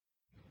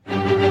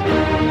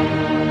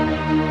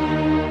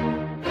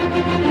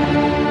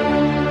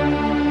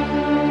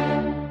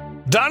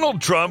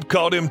Donald Trump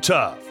called him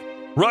tough.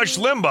 Rush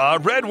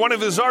Limbaugh read one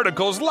of his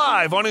articles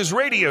live on his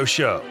radio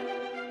show.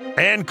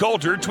 Ann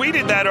Coulter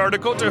tweeted that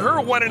article to her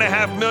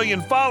 1.5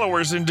 million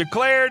followers and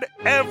declared,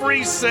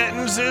 "Every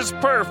sentence is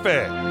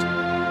perfect."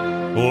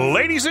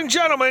 Ladies and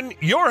gentlemen,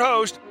 your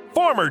host,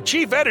 former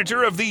chief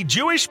editor of the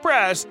Jewish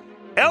Press,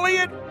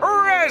 Elliot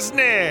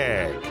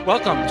Resnick.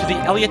 Welcome to the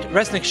Elliot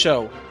Resnick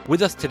Show.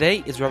 With us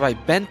today is Rabbi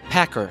Ben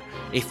Packer,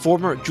 a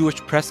former Jewish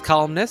Press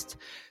columnist,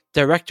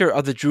 director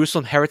of the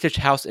Jerusalem Heritage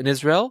House in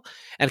Israel,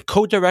 and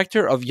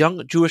co-director of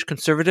Young Jewish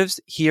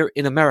Conservatives here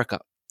in America.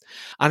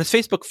 On his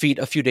Facebook feed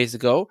a few days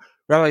ago,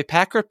 Rabbi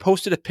Packer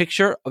posted a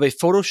picture of a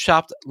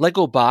photoshopped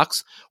Lego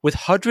box with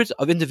hundreds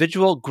of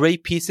individual gray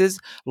pieces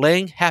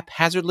laying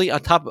haphazardly on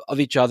top of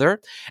each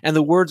other and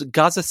the words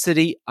Gaza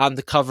City on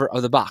the cover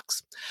of the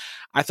box.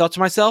 I thought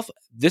to myself,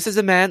 this is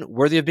a man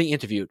worthy of being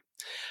interviewed.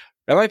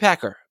 Rabbi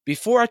Packer,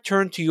 before I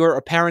turn to your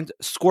apparent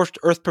scorched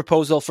earth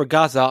proposal for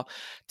Gaza,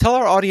 tell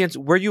our audience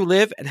where you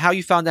live and how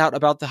you found out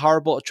about the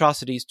horrible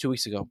atrocities 2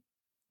 weeks ago.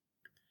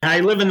 I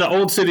live in the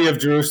old city of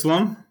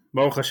Jerusalem,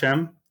 Baruch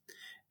Hashem,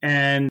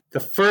 and the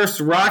first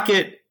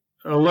rocket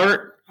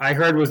alert I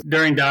heard was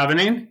during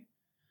davening.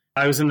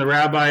 I was in the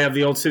rabbi of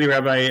the old city,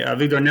 Rabbi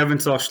Victor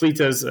Nevenzel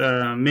Shlita's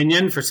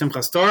minyan for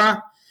Simchas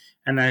Torah,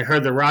 and I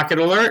heard the rocket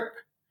alert,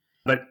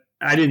 but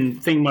I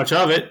didn't think much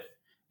of it.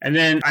 And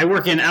then I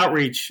work in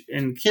outreach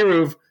in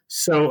Kiruv,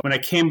 so when I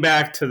came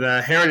back to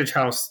the Heritage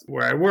House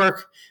where I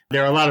work,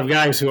 there are a lot of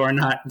guys who are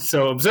not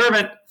so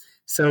observant,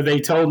 so they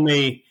told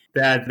me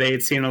that they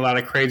had seen a lot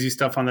of crazy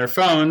stuff on their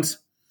phones.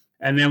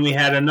 And then we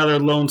had another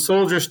lone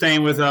soldier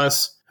staying with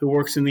us who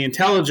works in the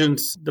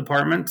intelligence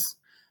department,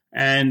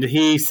 and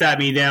he sat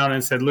me down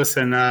and said,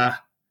 listen,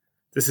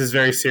 this is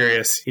very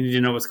serious. You need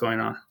to know what's going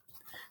on.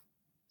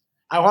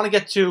 I want to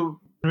get to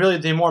really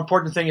the more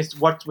important thing is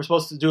what we're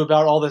supposed to do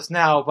about all this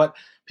now, but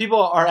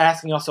people are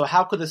asking also,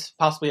 how could this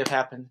possibly have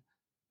happened?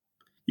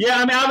 Yeah,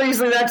 I mean,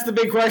 obviously that's the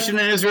big question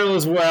in Israel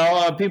as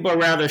well. People are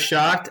rather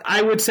shocked.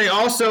 I would say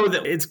also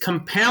that it's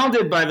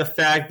compounded by the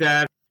fact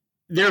that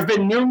there have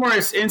been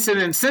numerous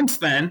incidents since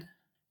then,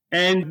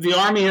 and the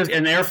Army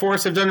and Air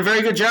Force have done a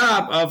very good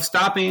job of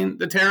stopping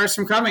the terrorists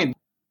from coming,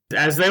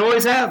 as they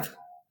always have.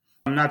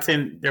 I'm not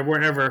saying there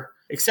weren't ever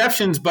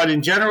exceptions, but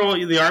in general,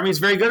 the Army is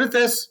very good at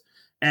this.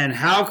 And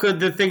how could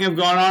the thing have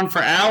gone on for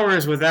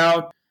hours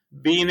without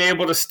being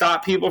able to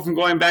stop people from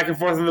going back and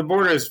forth on the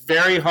border is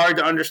very hard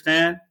to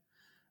understand.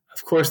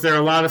 Of course, there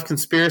are a lot of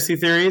conspiracy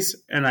theories,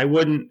 and I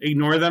wouldn't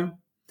ignore them.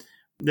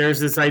 There's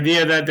this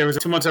idea that there was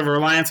too much of a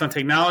reliance on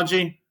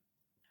technology.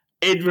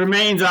 It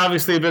remains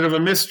obviously a bit of a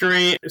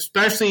mystery,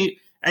 especially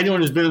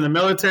anyone who's been in the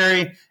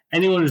military,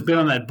 anyone who's been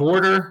on that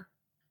border.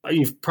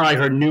 You've probably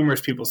heard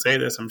numerous people say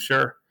this, I'm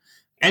sure.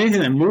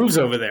 Anything that moves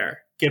over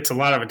there gets a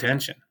lot of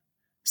attention.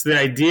 So the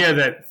idea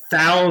that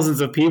thousands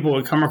of people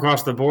would come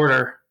across the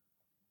border,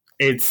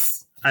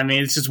 it's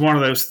just one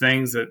of those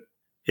things that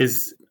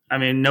is,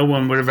 no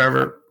one would have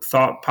ever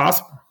thought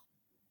possible.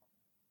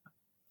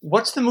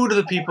 What's the mood of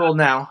the people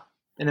now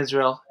in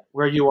Israel,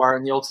 where you are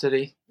in the old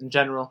city in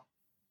general?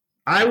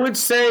 I would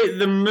say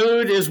the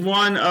mood is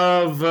one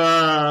of,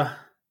 I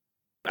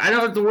don't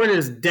know what the word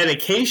is,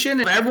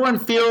 dedication. Everyone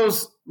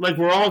feels like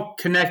we're all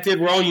connected,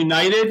 we're all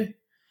united,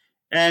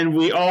 and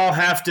we all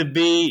have to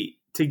be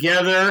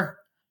together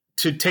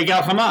to take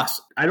out Hamas.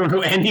 I don't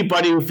know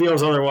anybody who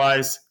feels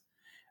otherwise.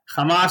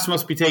 Hamas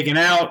must be taken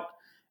out.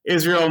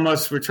 Israel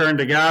must return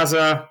to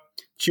Gaza.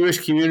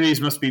 Jewish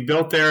communities must be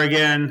built there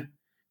again.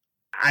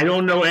 I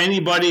don't know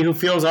anybody who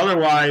feels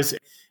otherwise.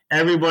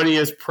 Everybody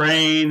is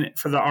praying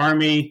for the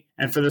army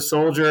and for the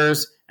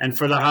soldiers and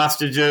for the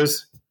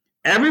hostages.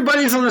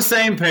 Everybody's on the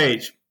same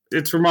page.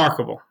 It's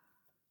remarkable.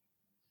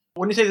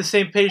 When you say the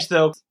same page,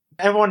 though,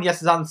 everyone,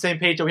 yes, is on the same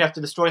page that we have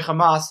to destroy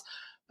Hamas.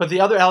 But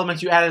the other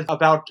elements you added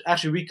about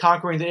actually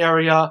reconquering the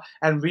area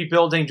and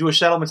rebuilding Jewish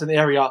settlements in the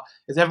area,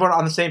 is everyone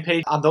on the same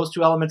page on those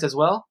two elements as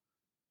well?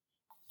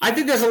 I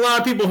think there's a lot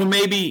of people who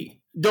maybe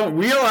don't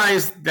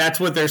realize that's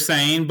what they're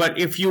saying, but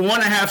if you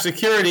want to have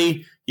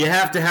security, you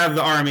have to have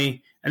the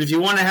army. And if you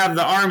want to have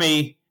the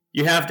army,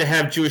 you have to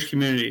have Jewish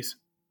communities.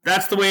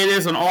 That's the way it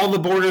is on all the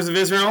borders of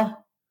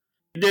Israel.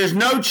 There's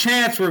no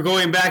chance we're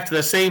going back to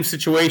the same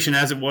situation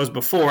as it was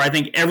before. I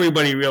think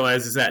everybody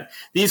realizes that.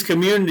 These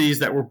communities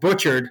that were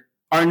butchered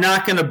are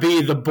not going to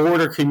be the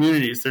border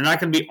communities. They're not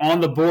going to be on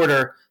the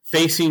border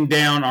facing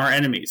down our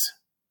enemies.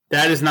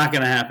 That is not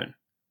going to happen.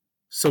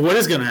 So what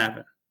is going to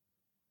happen?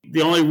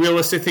 The only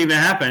realistic thing to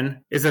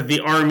happen is that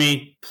the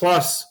army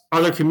plus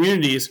other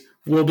communities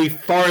will be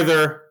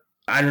farther.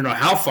 I don't know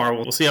how far.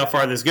 We'll see how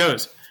far this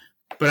goes.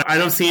 But I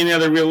don't see any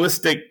other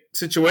realistic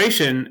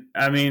situation.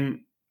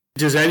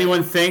 Does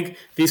anyone think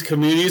these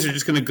communities are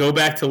just going to go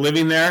back to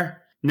living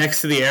there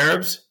next to the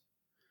Arabs?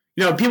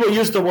 People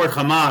use the word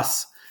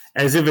Hamas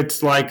as if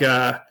it's like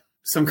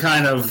some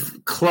kind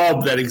of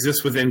club that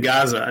exists within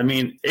Gaza.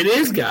 It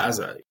is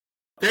Gaza.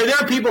 There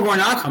are people who are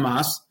not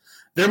Hamas.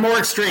 They're more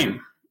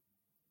extreme.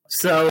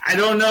 So I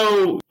don't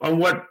know on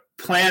what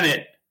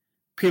planet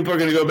people are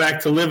going to go back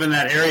to live in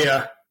that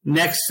area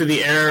next to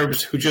the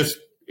Arabs who just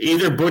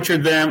either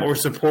butchered them or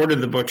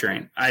supported the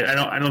butchering. I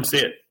don't see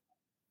it.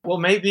 Well,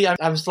 maybe I'm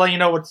just letting you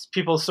know what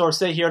people sort of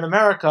say here in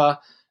America.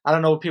 I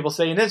don't know what people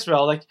say in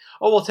Israel. Like,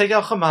 oh, we'll take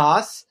out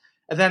Hamas.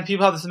 And then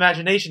people have this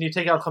imagination. You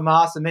take out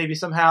Hamas and maybe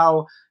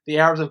somehow the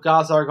Arabs of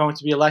Gaza are going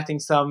to be electing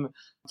some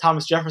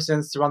Thomas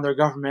Jeffersons to run their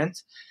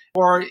government.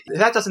 Or if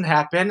that doesn't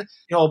happen,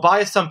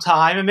 buy us some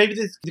time, and maybe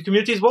the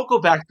communities won't go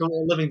back to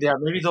living there.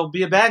 Maybe they'll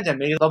be abandoned.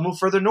 Maybe they'll move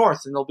further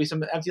north, and there'll be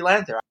some empty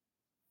land there.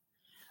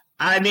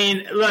 I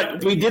mean,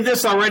 look, we did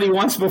this already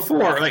once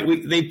before.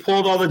 They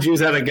pulled all the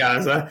Jews out of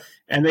Gaza,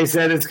 and they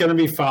said it's going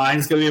to be fine.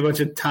 It's going to be a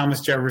bunch of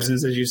Thomas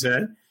Jeffersons, as you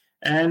said.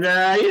 And,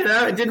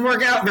 it didn't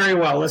work out very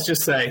well, let's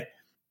just say.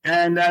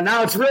 And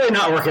now it's really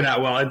not working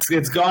out well.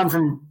 It's gone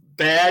from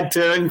bad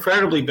to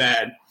incredibly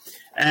bad.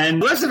 And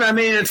listen, I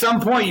mean, at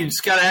some point, you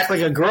just got to act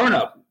like a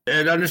grown-up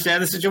and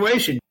understand the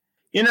situation.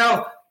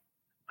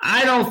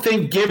 I don't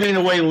think giving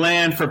away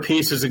land for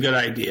peace is a good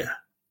idea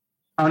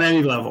on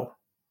any level.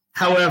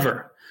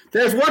 However,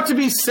 there's what to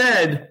be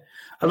said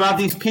about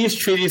these peace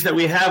treaties that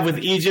we have with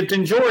Egypt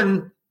and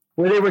Jordan,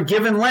 where they were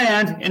given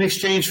land in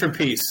exchange for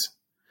peace.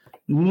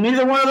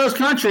 Neither one of those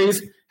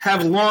countries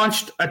have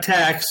launched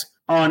attacks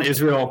on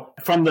Israel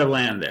from their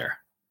land there.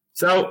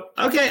 So,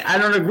 okay, I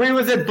don't agree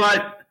with it,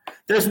 but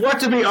there's what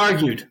to be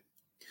argued.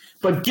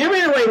 But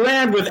giving away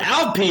land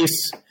without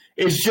peace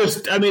is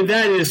just, that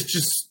is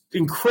just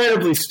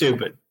incredibly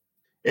stupid.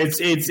 It's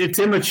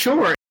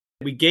immature.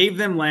 We gave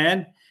them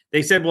land.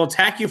 They said, we'll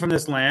attack you from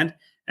this land.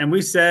 And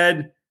we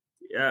said,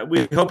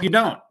 we hope you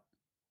don't.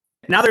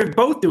 Now they're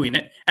both doing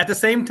it at the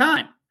same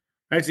time.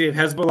 Right? So you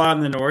have Hezbollah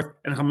in the north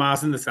and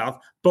Hamas in the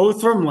south,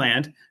 both from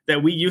land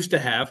that we used to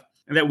have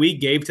and that we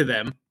gave to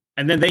them.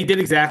 And then they did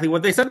exactly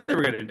what they said they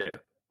were going to do,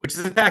 which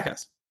is attack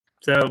us.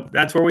 So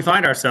that's where we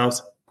find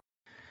ourselves.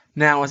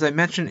 Now, as I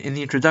mentioned in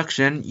the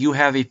introduction, you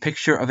have a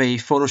picture of a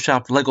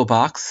photoshopped Lego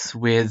box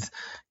with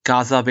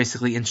Gaza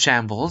basically in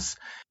shambles.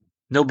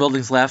 No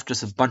buildings left,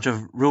 just a bunch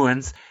of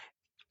ruins.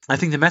 I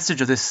think the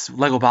message of this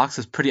Lego box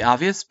is pretty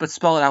obvious, but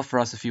spell it out for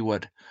us if you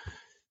would.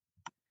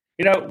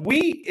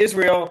 We,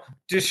 Israel,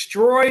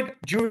 destroyed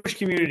Jewish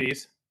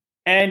communities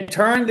and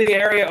turned the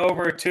area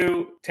over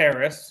to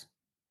terrorists.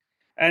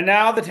 And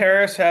now the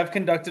terrorists have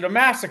conducted a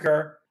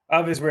massacre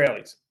of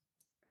Israelis.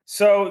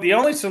 So the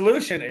only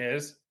solution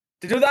is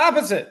to do the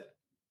opposite.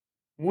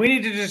 We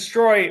need to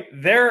destroy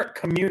their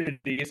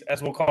communities,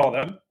 as we'll call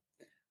them,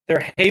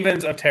 their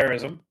havens of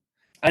terrorism,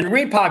 and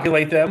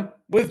repopulate them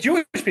with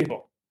Jewish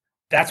people.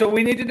 That's what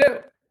we need to do.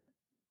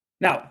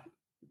 Now,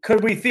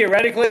 could we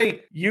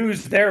theoretically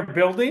use their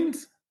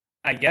buildings?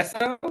 I guess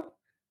so.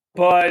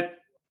 But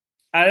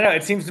I don't know.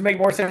 It seems to make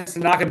more sense to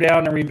knock them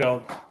down and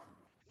rebuild.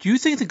 Do you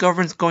think the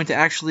government's going to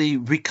actually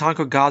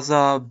reconquer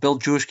Gaza,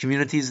 build Jewish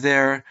communities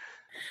there?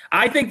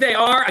 I think they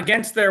are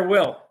against their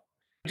will.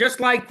 Just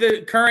like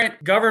the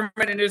current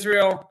government in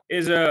Israel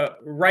is a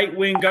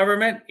right-wing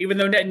government, even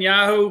though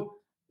Netanyahu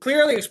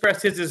clearly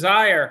expressed his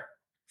desire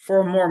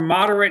for a more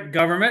moderate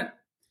government,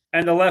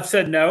 and the left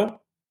said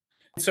no.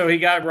 So he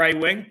got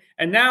right-wing.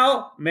 And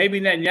now maybe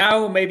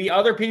Netanyahu, maybe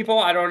other people,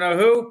 I don't know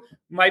who,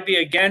 might be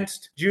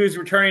against Jews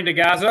returning to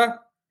Gaza.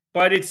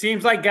 But it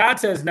seems like God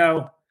says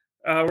no.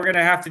 We're going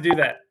to have to do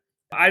that.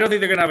 I don't think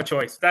they're going to have a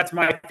choice. That's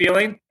my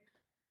feeling.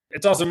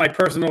 It's also my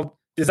personal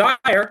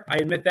desire. I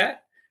admit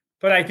that.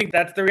 But I think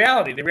that's the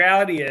reality. The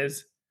reality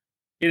is,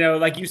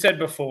 like you said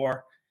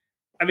before,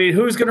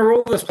 who's going to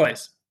rule this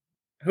place?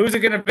 Who's it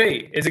going to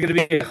be? Is it going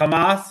to be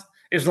Hamas,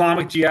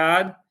 Islamic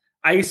Jihad,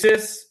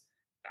 ISIS,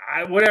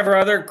 whatever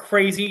other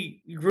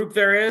crazy group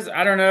there is?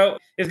 I don't know.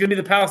 Is it going to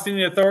be the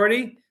Palestinian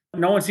Authority?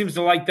 No one seems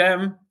to like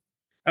them.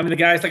 The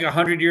guy's like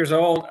 100 years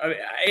old.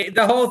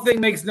 The whole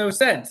thing makes no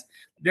sense.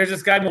 There's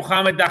this guy,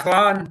 Mohammed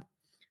Dahlan.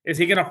 Is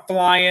he going to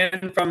fly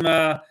in from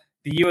the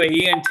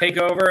UAE and take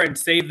over and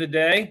save the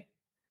day?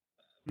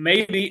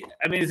 Maybe.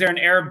 Is there an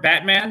Arab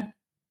Batman?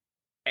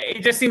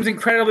 It just seems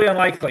incredibly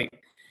unlikely.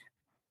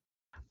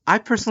 I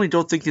personally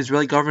don't think the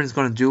Israeli government is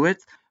going to do it.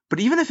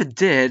 But even if it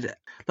did,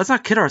 let's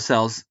not kid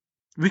ourselves.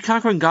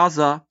 Reconquering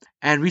Gaza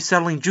and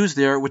resettling Jews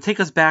there would take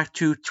us back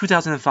to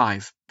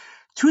 2005.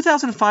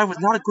 2005 was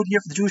not a good year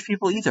for the Jewish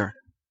people either.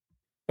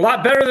 A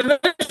lot better than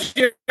this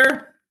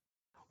year.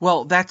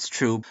 Well, that's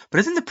true. But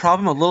isn't the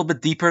problem a little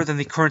bit deeper than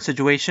the current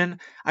situation?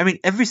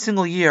 Every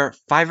single year,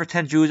 5 or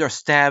 10 Jews are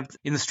stabbed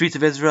in the streets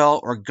of Israel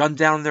or gunned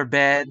down in their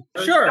bed.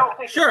 Sure.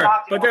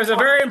 But there's a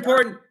very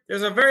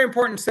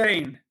important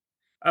saying.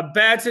 A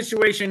bad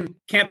situation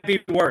can't be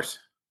worse.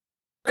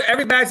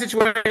 Every bad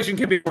situation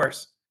can be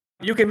worse.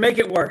 You can make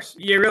it worse.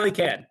 You really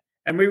can.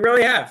 And we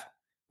really have.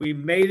 We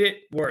made it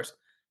worse.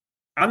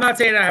 I'm not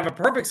saying I have a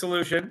perfect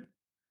solution.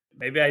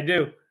 Maybe I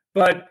do.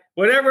 But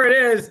whatever it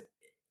is,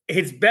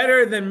 it's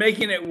better than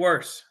making it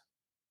worse.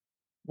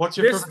 What's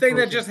your this thing solution?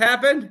 That just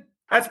happened?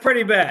 That's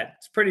pretty bad.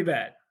 It's pretty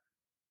bad.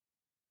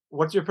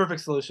 What's your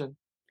perfect solution?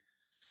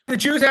 The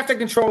Jews have to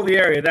control the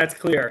area. That's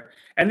clear.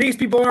 And these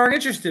people aren't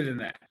interested in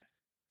that.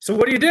 So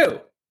what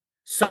do?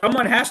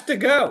 Someone has to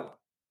go.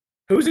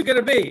 Who's it going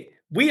to be?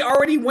 We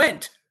already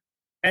went.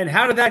 And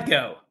how did that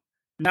go?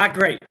 Not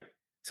great.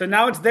 So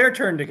now it's their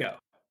turn to go.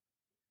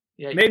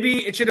 Yeah.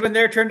 Maybe it should have been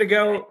their turn to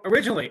go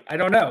originally. I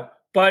don't know.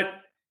 But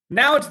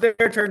now it's their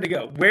turn to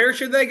go. Where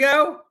should they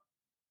go?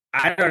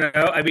 I don't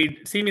know. I mean,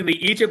 seemingly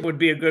Egypt would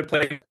be a good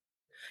place.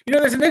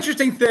 There's an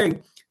interesting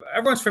thing.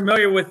 Everyone's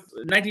familiar with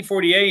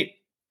 1948.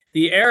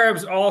 The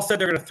Arabs all said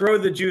they're going to throw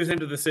the Jews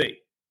into the sea.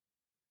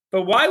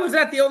 But why was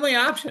that the only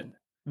option?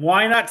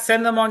 Why not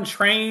send them on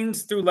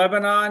trains through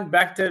Lebanon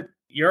back to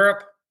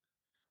Europe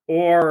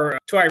or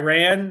to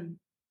Iran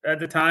at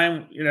the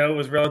time? It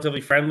was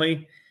relatively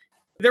friendly.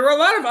 There were a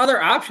lot of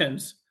other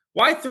options.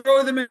 Why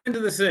throw them into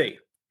the sea?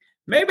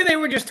 Maybe they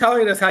were just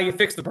telling us how you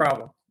fix the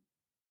problem.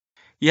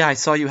 Yeah, I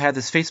saw you had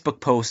this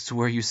Facebook post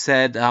where you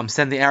said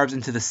send the Arabs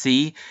into the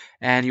sea,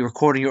 and you were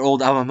quoting your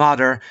old alma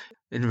mater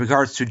in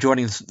regards to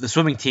joining the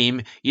swimming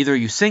team. Either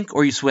you sink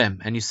or you swim.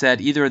 And you said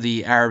either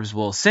the Arabs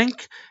will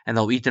sink and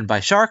they'll be eaten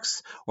by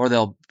sharks, or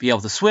they'll be able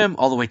to swim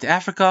all the way to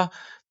Africa.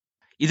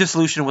 Either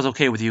solution was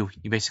okay with you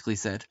basically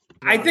said.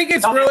 I think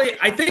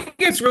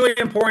it's really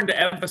important to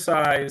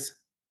emphasize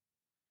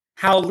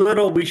how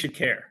little we should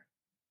care.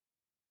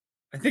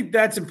 I think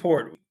that's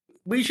important.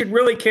 We should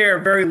really care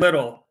very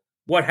little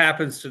what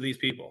happens to these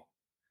people.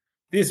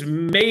 This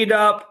made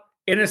up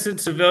innocent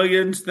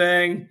civilians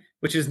thing,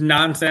 which is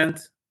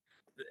nonsense.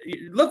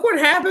 Look what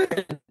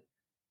happened.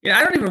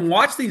 I don't even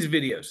watch these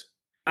videos.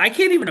 I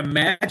can't even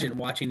imagine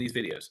watching these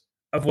videos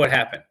of what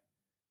happened.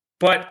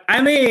 But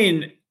I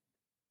mean,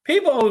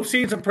 people who've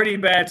seen some pretty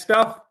bad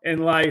stuff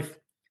in life,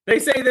 they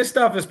say this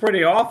stuff is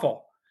pretty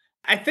awful.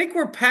 I think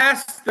we're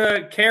past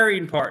the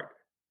caring part.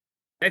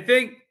 I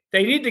think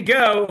they need to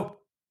go,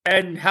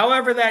 and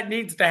however that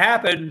needs to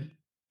happen,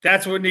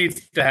 that's what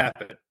needs to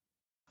happen.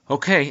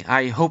 Okay,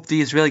 I hope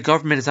the Israeli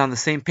government is on the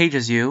same page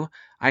as you.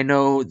 I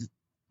know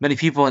many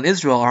people in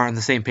Israel are on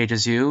the same page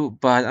as you,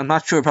 but I'm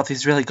not sure about the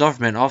Israeli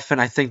government. Often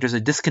I think there's a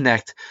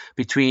disconnect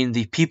between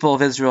the people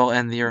of Israel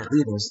and their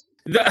leaders.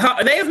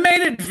 They have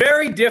made it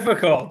very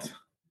difficult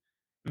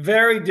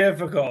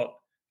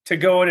to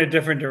go in a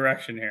different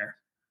direction here.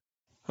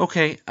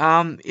 Okay,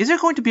 is there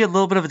going to be a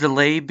little bit of a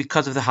delay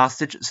because of the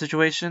hostage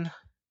situation?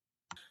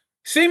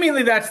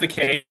 Seemingly that's the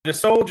case. The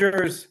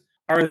soldiers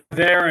are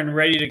there and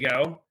ready to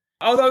go.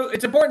 Although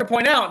it's important to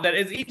point out that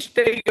as each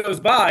day goes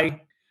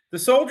by, the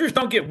soldiers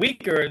don't get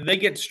weaker, they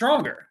get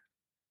stronger.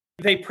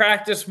 They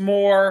practice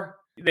more,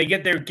 they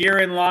get their gear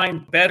in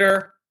line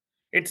better.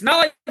 It's not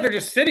like they're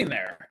just sitting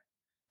there.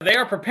 They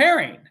are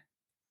preparing.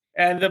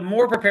 And the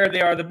more prepared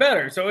they are, the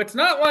better. So it's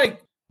not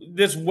like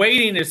this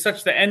waiting is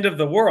such the end of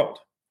the world.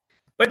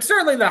 But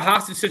certainly the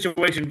hostage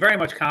situation very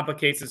much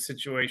complicates the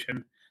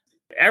situation.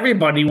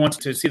 Everybody wants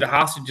to see the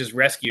hostages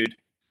rescued.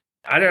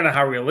 I don't know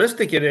how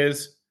realistic it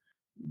is,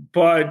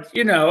 but,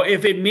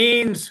 if it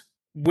means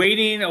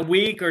waiting a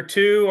week or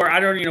two, or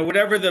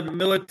whatever the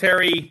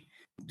military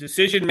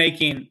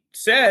decision-making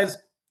says,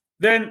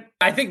 then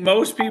I think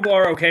most people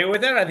are okay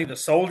with that. I think the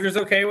soldiers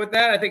are okay with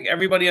that. I think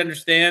everybody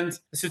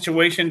understands the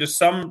situation to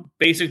some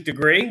basic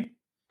degree.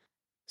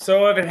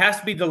 So if it has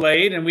to be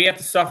delayed and we have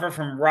to suffer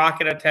from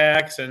rocket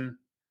attacks and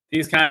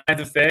these kinds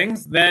of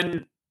things,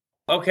 then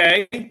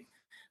okay.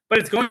 But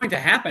it's going to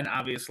happen,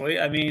 obviously.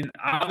 I mean,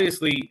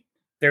 obviously,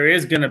 there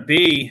is going to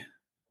be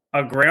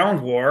a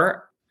ground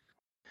war.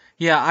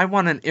 Yeah, I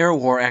want an air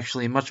war,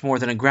 actually, much more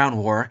than a ground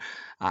war.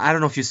 I don't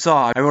know if you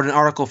saw, I wrote an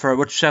article for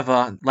Arutz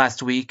Sheva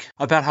last week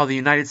about how the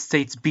United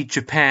States beat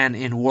Japan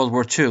in World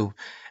War II,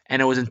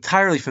 and it was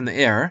entirely from the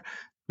air.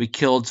 We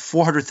killed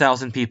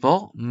 400,000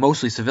 people,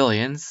 mostly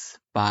civilians,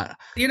 but...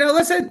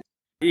 Listen,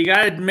 you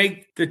got to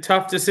make the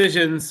tough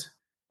decisions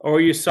or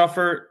you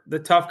suffer the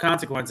tough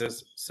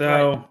consequences.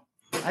 So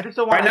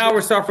right now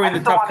we're suffering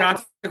the tough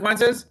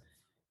consequences,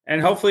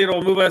 and hopefully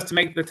it'll move us to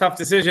make the tough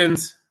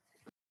decisions.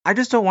 I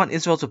just don't want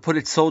Israel to put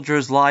its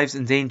soldiers' lives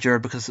in danger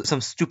because of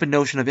some stupid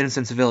notion of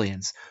innocent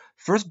civilians.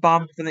 First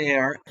bomb from the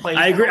air.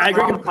 I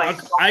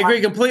agree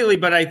completely,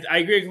 but I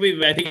agree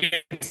completely. I think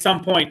at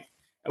some point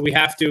we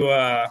have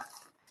to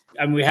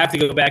we have to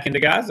go back into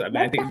Gaza. I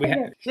mean, I think we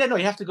have. Yeah, no,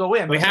 you have to go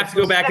in. We have to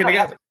go back into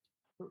Gaza.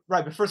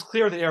 Right, but first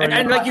clear the area.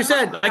 And like you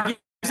said,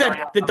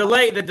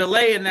 the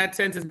delay in that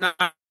sense is not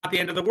the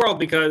end of the world,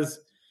 because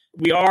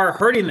we are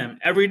hurting them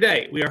every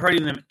day.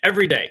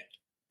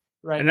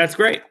 Right, and that's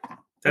great.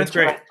 That's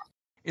great. Right.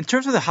 In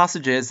terms of the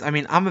hostages, I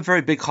mean, I'm a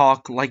very big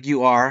hawk like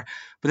you are,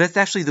 but that's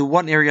actually the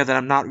one area that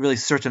I'm not really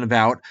certain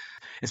about.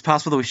 It's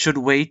possible that we should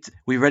wait.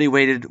 We already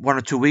waited 1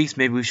 or 2 weeks.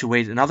 Maybe we should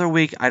wait another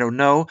week. I don't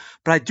know.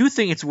 But I do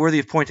think it's worthy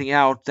of pointing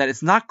out that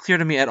it's not clear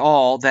to me at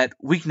all that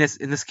weakness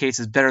in this case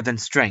is better than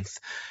strength.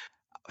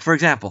 For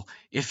example,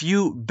 if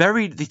you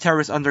buried the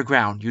terrorists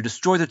underground, you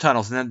destroyed the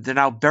tunnels, and then they're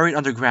now buried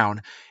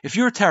underground. If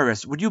you're a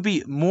terrorist, would you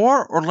be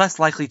more or less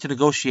likely to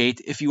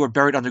negotiate if you were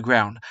buried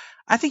underground?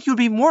 I think you'd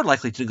be more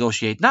likely to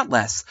negotiate, not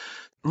less.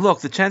 Look,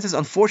 the chances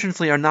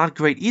unfortunately are not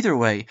great either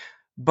way,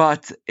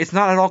 but it's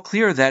not at all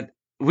clear that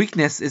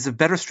weakness is a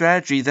better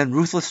strategy than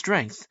ruthless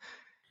strength.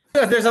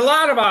 There's a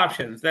lot of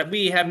options that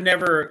we have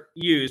never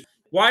used.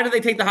 Why do they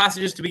take the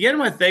hostages to begin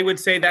with? They would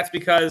say that's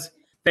because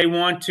they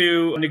want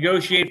to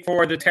negotiate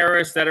for the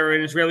terrorists that are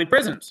in Israeli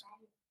prisons.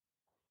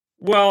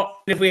 Well,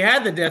 if we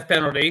had the death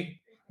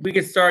penalty, we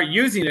could start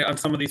using it on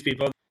some of these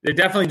people. They're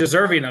definitely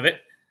deserving of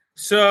it.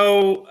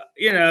 So,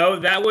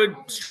 that would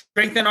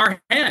strengthen our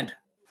hand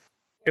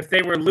if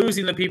they were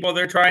losing the people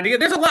they're trying to get.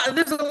 There's a lot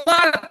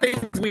of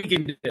things we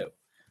can do.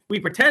 We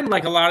pretend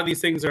like a lot of these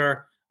things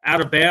are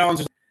out of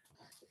bounds.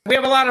 We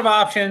have a lot of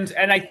options,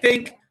 and I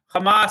think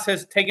Hamas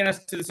has taken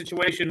us to the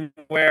situation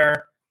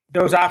where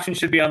those options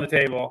should be on the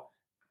table.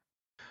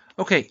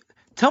 Okay,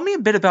 tell me a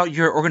bit about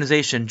your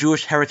organization,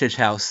 Jewish Heritage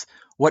House.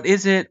 What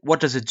is it? What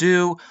does it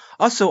do?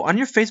 Also, on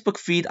your Facebook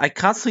feed, I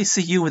constantly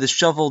see you with a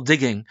shovel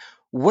digging.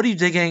 What are you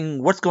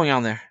digging? What's going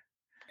on there?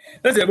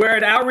 Listen, we're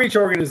an outreach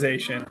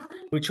organization.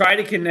 We try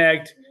to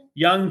connect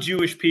young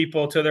Jewish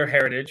people to their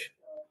heritage,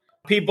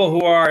 people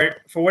who are,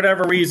 for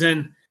whatever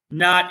reason,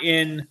 not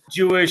in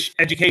Jewish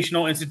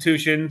educational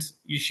institutions,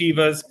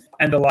 yeshivas,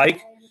 and the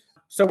like.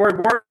 So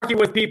we're working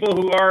with people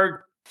who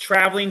are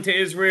traveling to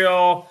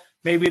Israel.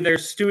 Maybe they're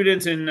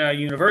students in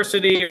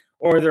university,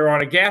 or they're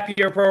on a gap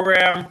year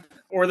program,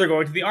 or they're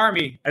going to the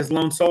army as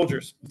lone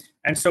soldiers.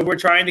 And so we're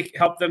trying to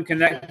help them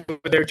connect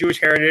with their Jewish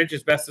heritage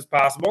as best as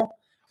possible.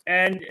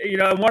 And,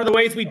 one of the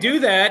ways we do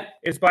that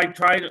is by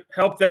trying to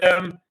help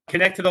them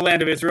connect to the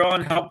land of Israel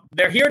and help.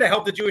 They're here to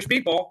help the Jewish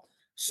people.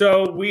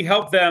 So we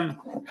help them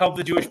help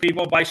the Jewish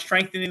people by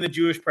strengthening the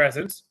Jewish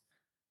presence,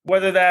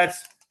 whether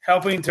that's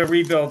helping to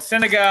rebuild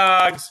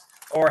synagogues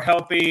or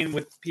helping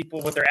with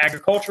people with their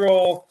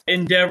agricultural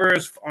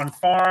endeavors on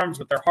farms,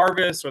 with their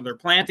harvests or their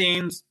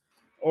plantings,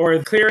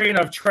 or clearing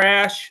of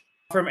trash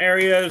from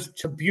areas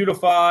to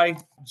beautify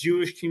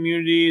Jewish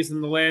communities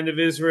in the land of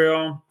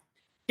Israel.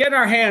 Getting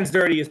our hands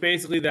dirty is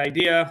basically the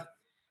idea,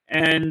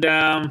 and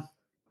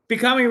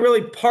becoming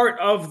really part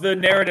of the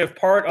narrative,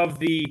 part of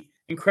the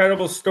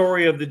incredible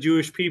story of the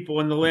Jewish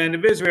people in the land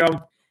of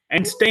Israel,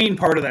 and staying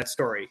part of that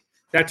story.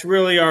 That's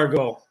really our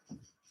goal.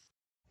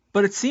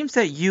 But it seems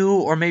that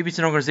you, or maybe it's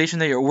an organization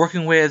that you're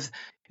working with,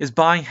 is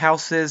buying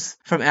houses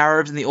from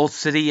Arabs in the old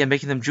city and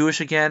making them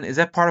Jewish again. Is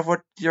that part of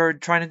what you're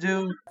trying to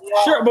do?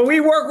 Sure, but we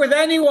work with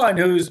anyone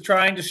who's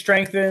trying to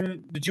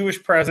strengthen the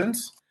Jewish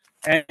presence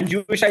and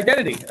Jewish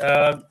identity.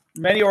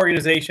 Many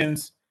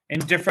organizations in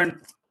different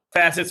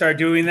facets are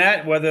doing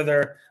that, whether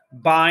they're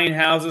buying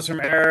houses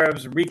from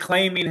Arabs,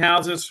 reclaiming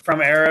houses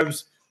from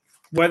Arabs,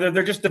 whether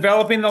they're just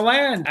developing the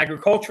land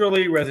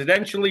agriculturally,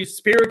 residentially,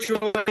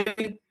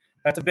 spiritually.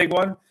 That's a big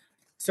one.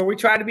 So we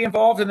try to be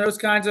involved in those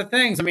kinds of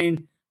things. I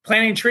mean,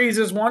 planting trees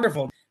is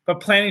wonderful, but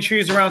planting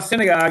trees around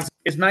synagogues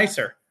is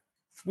nicer.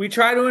 We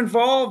try to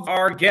involve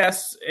our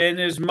guests in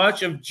as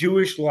much of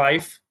Jewish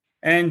life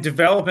and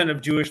development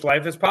of Jewish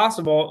life as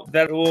possible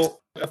that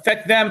will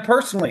affect them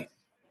personally.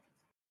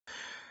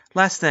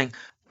 Last thing,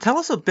 tell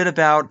us a bit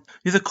about,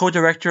 you're the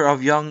co-director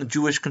of Young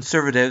Jewish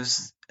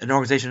Conservatives, an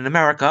organization in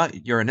America.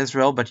 You're in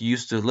Israel, but you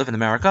used to live in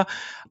America.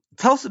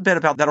 Tell us a bit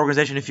about that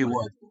organization, if you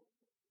would.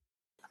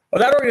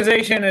 Well, that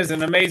organization is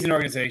an amazing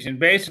organization.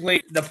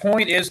 Basically, the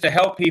point is to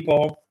help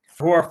people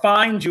who are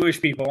fine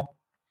Jewish people,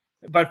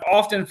 but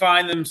often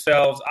find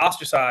themselves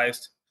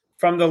ostracized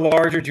from the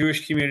larger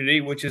Jewish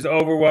community, which is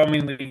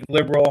overwhelmingly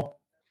liberal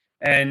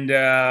and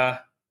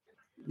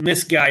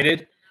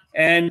misguided.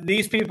 And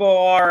these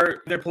people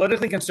they're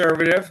politically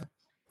conservative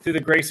through the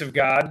grace of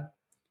God.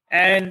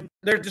 And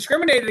they're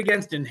discriminated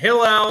against in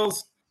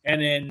Hillels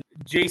and in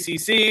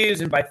JCCs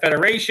and by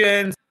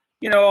federations,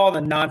 all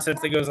the nonsense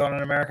that goes on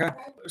in America.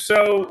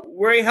 So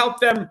we help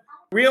them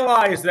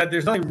realize that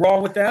there's nothing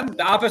wrong with them.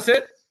 The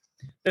opposite,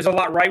 there's a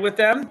lot right with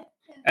them.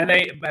 And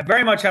they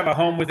very much have a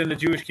home within the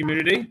Jewish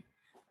community.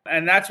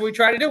 And that's what we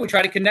try to do. We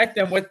try to connect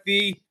them with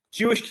the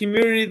Jewish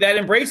community that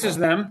embraces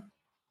them.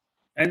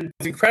 And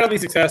it's incredibly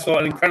successful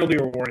and incredibly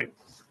rewarding.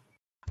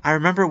 I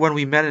remember when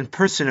we met in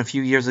person a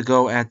few years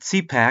ago at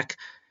CPAC.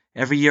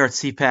 Every year at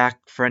CPAC,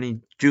 for any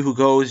Jew who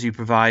goes, you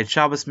provide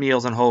Shabbos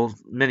meals and hold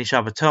mini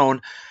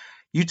Shabbaton.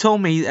 You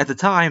told me at the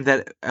time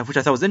that, which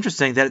I thought was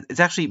interesting, that it's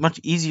actually much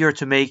easier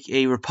to make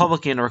a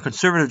Republican or a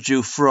conservative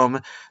Jew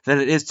from than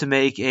it is to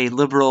make a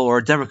liberal or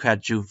a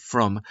Democrat Jew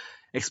from.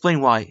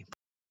 Explain why.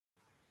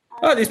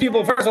 Oh, these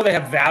people, first of all, they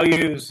have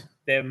values,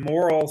 they have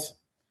morals.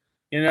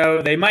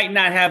 They might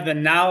not have the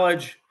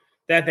knowledge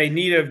that they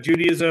need of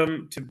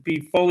Judaism to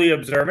be fully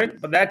observant,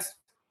 but that's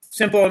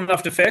simple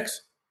enough to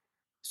fix.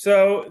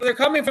 So they're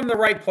coming from the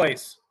right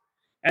place,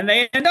 and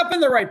they end up in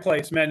the right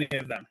place, many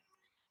of them.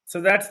 So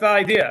that's the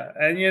idea.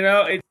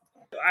 And,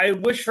 I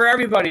wish for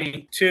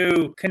everybody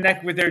to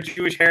connect with their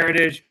Jewish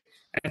heritage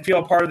and feel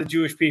a part of the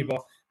Jewish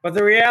people. But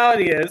the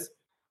reality is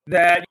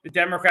that the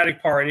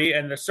Democratic Party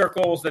and the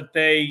circles that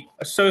they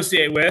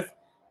associate with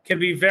can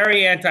be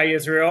very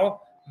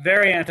anti-Israel,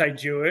 very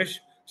anti-Jewish,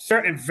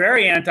 certainly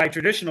very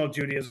anti-traditional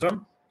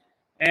Judaism.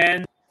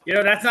 And,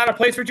 that's not a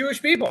place for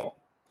Jewish people.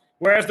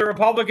 Whereas the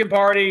Republican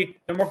Party,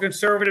 the more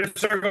conservative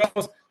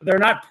circles, they're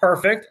not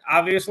perfect,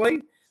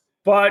 obviously,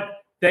 but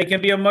they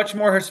can be a much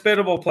more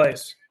hospitable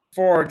place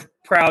for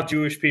proud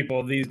Jewish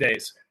people these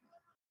days.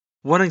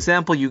 One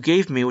example you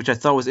gave me, which I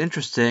thought was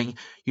interesting,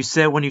 you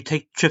said when you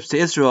take trips to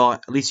Israel,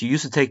 at least you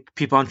used to take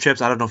people on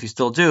trips, I don't know if you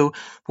still do,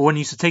 but when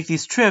you used to take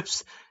these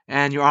trips,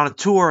 and you're on a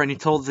tour and you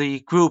told the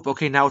group,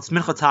 okay, now it's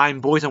mincha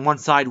time, boys on one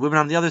side, women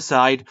on the other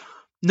side,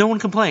 no one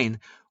complained.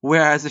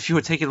 Whereas if you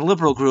had taken a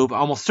liberal group,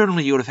 almost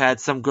certainly you would have had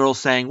some girls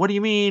saying, what do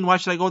you mean? Why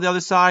should I go the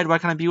other side? Why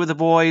can't I be with the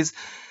boys?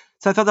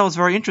 So I thought that was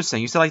very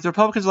interesting. You said, like, the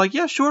Republicans are like,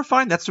 yeah, sure,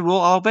 fine, that's the rule,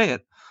 I'll obey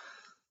it.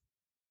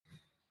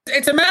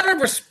 It's a matter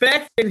of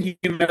respect and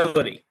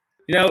humility.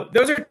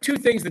 Those are two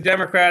things the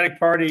Democratic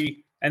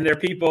Party and their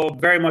people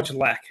very much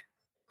lack.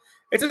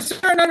 It's a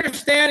certain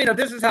understanding of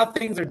this is how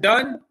things are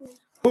done.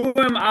 Who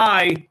am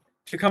I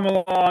to come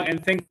along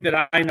and think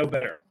that I know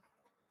better?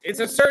 It's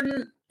a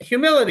certain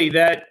humility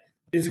that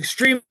is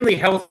extremely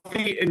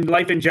healthy in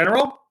life in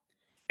general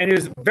and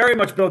is very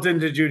much built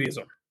into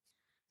Judaism.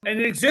 And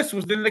it exists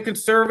within the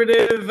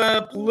conservative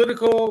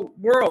political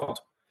world.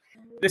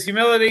 This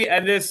humility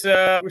and this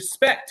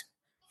respect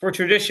for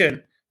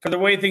tradition, for the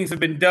way things have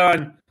been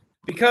done,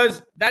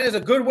 because that is a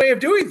good way of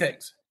doing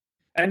things.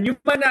 And you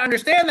might not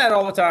understand that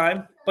all the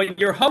time, but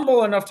you're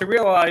humble enough to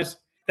realize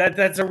that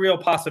that's a real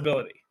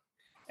possibility.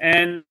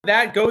 And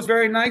that goes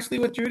very nicely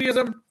with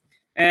Judaism.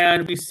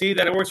 And we see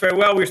that it works very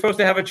well. We're supposed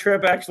to have a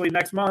trip actually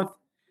next month.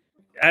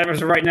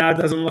 As of right now, it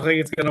doesn't look like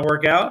it's going to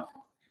work out.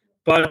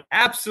 But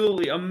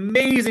absolutely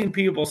amazing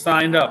people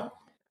signed up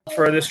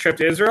for this trip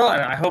to Israel.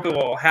 And I hope it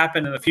will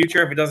happen in the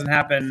future if it doesn't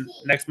happen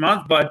next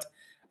month. But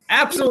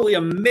absolutely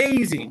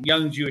amazing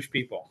young Jewish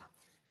people,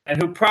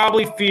 and who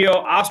probably feel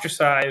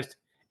ostracized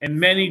in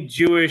many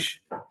Jewish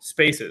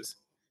spaces,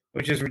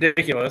 which is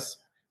ridiculous,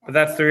 but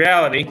that's the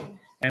reality.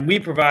 And we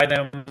provide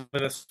them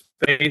with a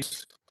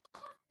space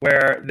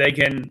where they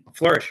can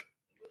flourish.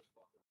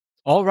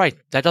 All right,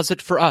 that does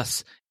it for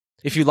us.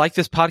 If you like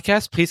this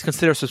podcast, please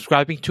consider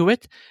subscribing to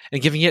it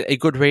and giving it a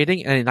good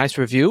rating and a nice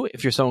review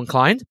if you're so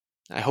inclined.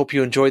 I hope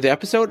you enjoyed the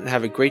episode and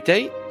have a great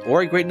day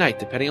or a great night,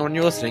 depending on when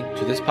you're listening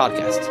to this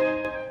podcast.